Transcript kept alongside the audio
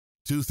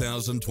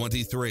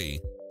2023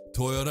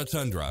 Toyota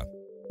Tundra.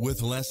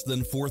 With less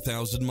than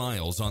 4,000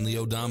 miles on the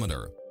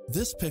odometer,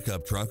 this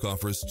pickup truck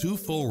offers 2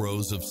 full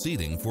rows of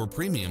seating for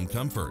premium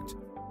comfort.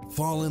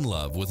 Fall in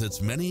love with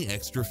its many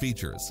extra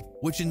features,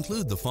 which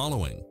include the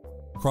following: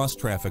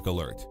 cross-traffic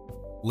alert,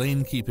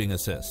 lane keeping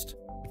assist,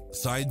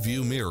 side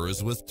view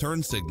mirrors with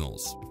turn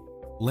signals,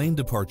 lane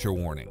departure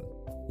warning,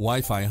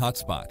 Wi-Fi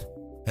hotspot,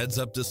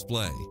 heads-up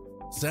display,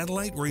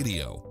 satellite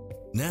radio,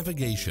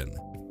 navigation,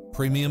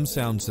 premium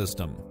sound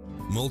system,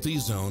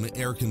 multi-zone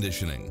air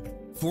conditioning,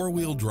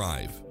 4-wheel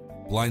drive,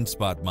 blind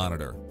spot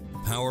monitor,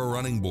 power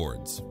running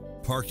boards,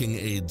 parking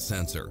aid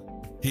sensor,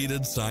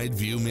 heated side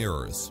view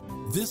mirrors.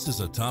 This is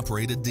a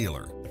top-rated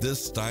dealer.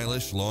 This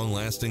stylish,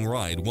 long-lasting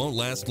ride won't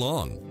last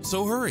long,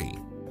 so hurry!